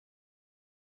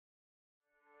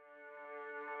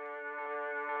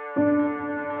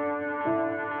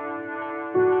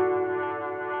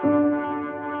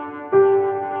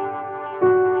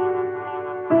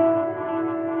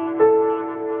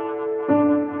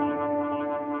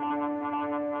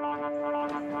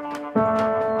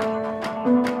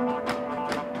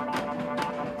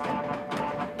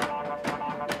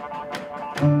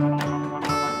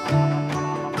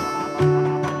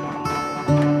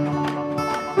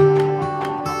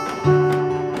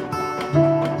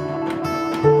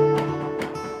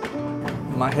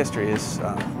My history is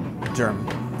German.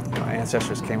 My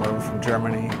ancestors came over from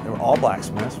Germany. They were all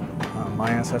blacksmiths, my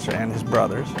ancestor and his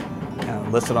brothers,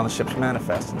 listed on the ship's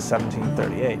manifest in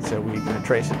 1738. So we can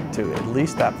trace it to at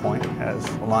least that point as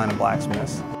a line of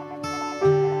blacksmiths.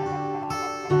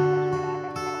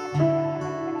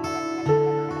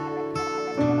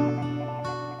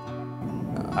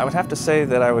 I would have to say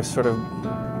that I was sort of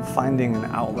finding an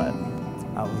outlet.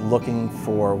 I was looking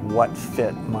for what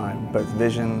fit my both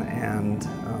vision and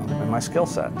my skill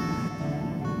set.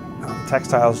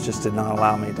 Textiles just did not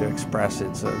allow me to express.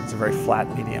 It's a very flat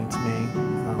medium to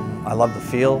me. I love the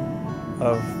feel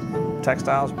of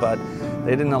textiles, but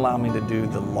they didn't allow me to do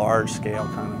the large-scale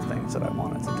kind of things that I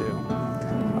wanted to do.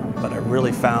 But I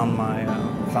really found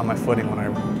my footing when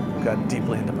I got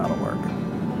deeply into metalwork.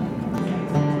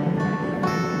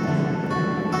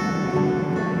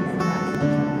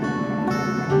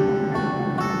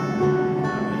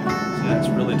 It's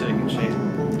really taking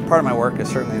shape. Part of my work is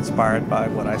certainly inspired by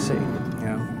what I see. You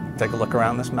know, take a look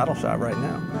around this metal shop right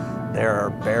now. There are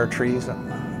bare trees, and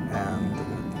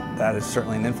that is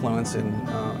certainly an influence in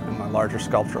my larger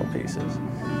sculptural pieces.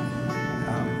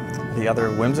 The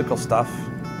other whimsical stuff,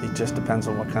 it just depends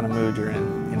on what kind of mood you're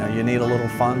in. You know, you need a little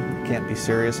fun. You can't be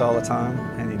serious all the time,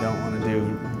 and you don't want to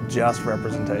do just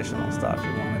representational stuff.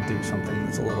 You want to do something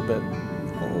that's a little bit,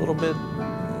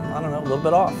 I don't know, a little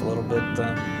bit off, a little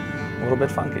bit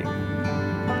funky.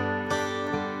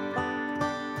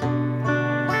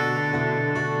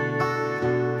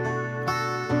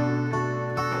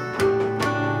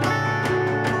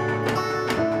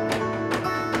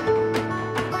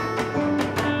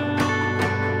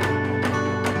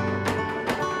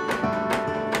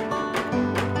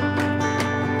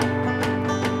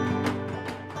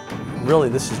 Really,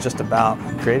 this is just about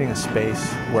creating a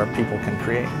space where people can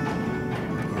create.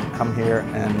 You know, come here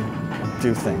and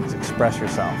do things, express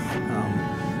yourself.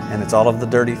 And it's all of the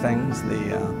dirty things,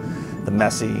 the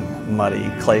messy, muddy,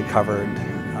 clay-covered,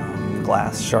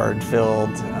 glass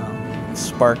shard-filled,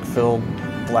 spark-filled,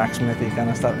 blacksmithy kind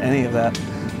of stuff. Any of that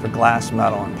for glass,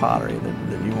 metal, and pottery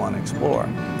that you want to explore.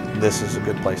 This is a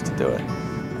good place to do it.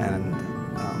 And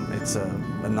it's a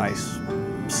nice,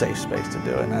 safe space to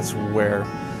do it. And that's where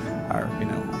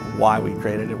why we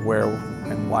created it, where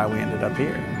and why we ended up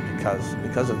here,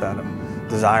 because of that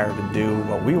desire to do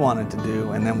what we wanted to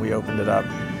do, and then we opened it up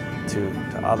to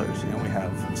others. You know, we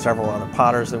have several other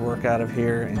potters that work out of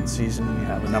here in season. We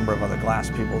have a number of other glass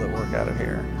people that work out of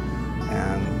here,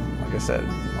 and like I said,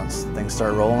 once things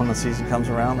start rolling, the season comes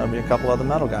around, there'll be a couple other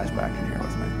metal guys back in here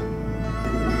with me.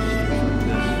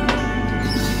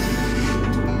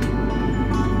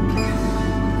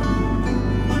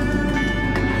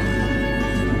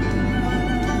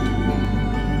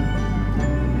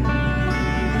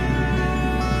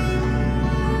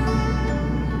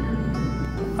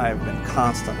 I've been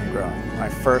constantly growing. My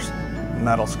first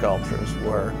metal sculptures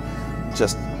were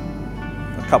just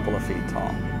a couple of feet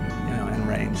tall, you know, and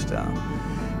ranged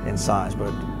in size,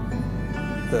 but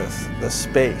the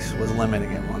space was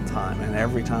limiting at one time, and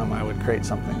every time I would create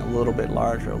something a little bit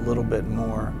larger, a little bit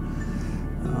more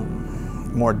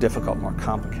difficult, more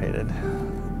complicated,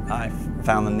 I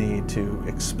found the need to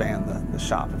expand the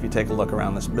shop. If you take a look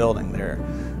around this building, there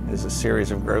is a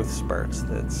series of growth spurts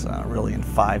that's really in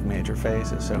 5 major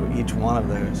phases. So each one of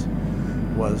those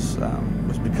was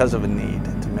because of a need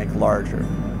to make larger,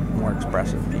 more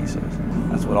expressive pieces.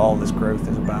 That's what all this growth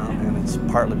is about, and it's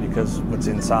partly because what's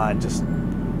inside just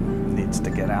needs to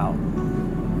get out.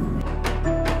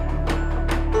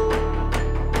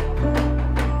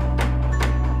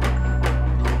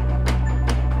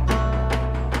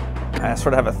 I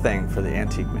sort of have a thing for the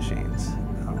antique machines.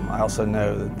 I also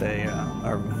know that they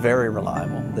are very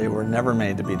reliable. They were never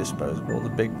made to be disposable. The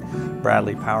big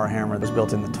Bradley power hammer was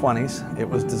built in the 20s. It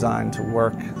was designed to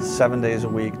work 7 days a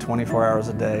week, 24 hours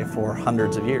a day for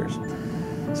hundreds of years.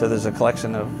 So there's a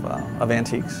collection of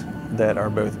antiques that are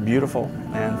both beautiful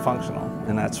and functional,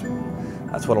 and that's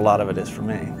what a lot of it is for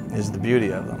me, is the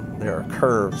beauty of them. There are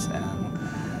curves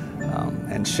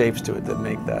and shapes to it that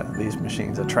make these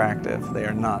machines attractive. They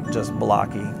are not just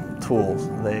blocky tools.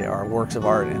 They are works of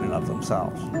art in and of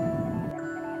themselves.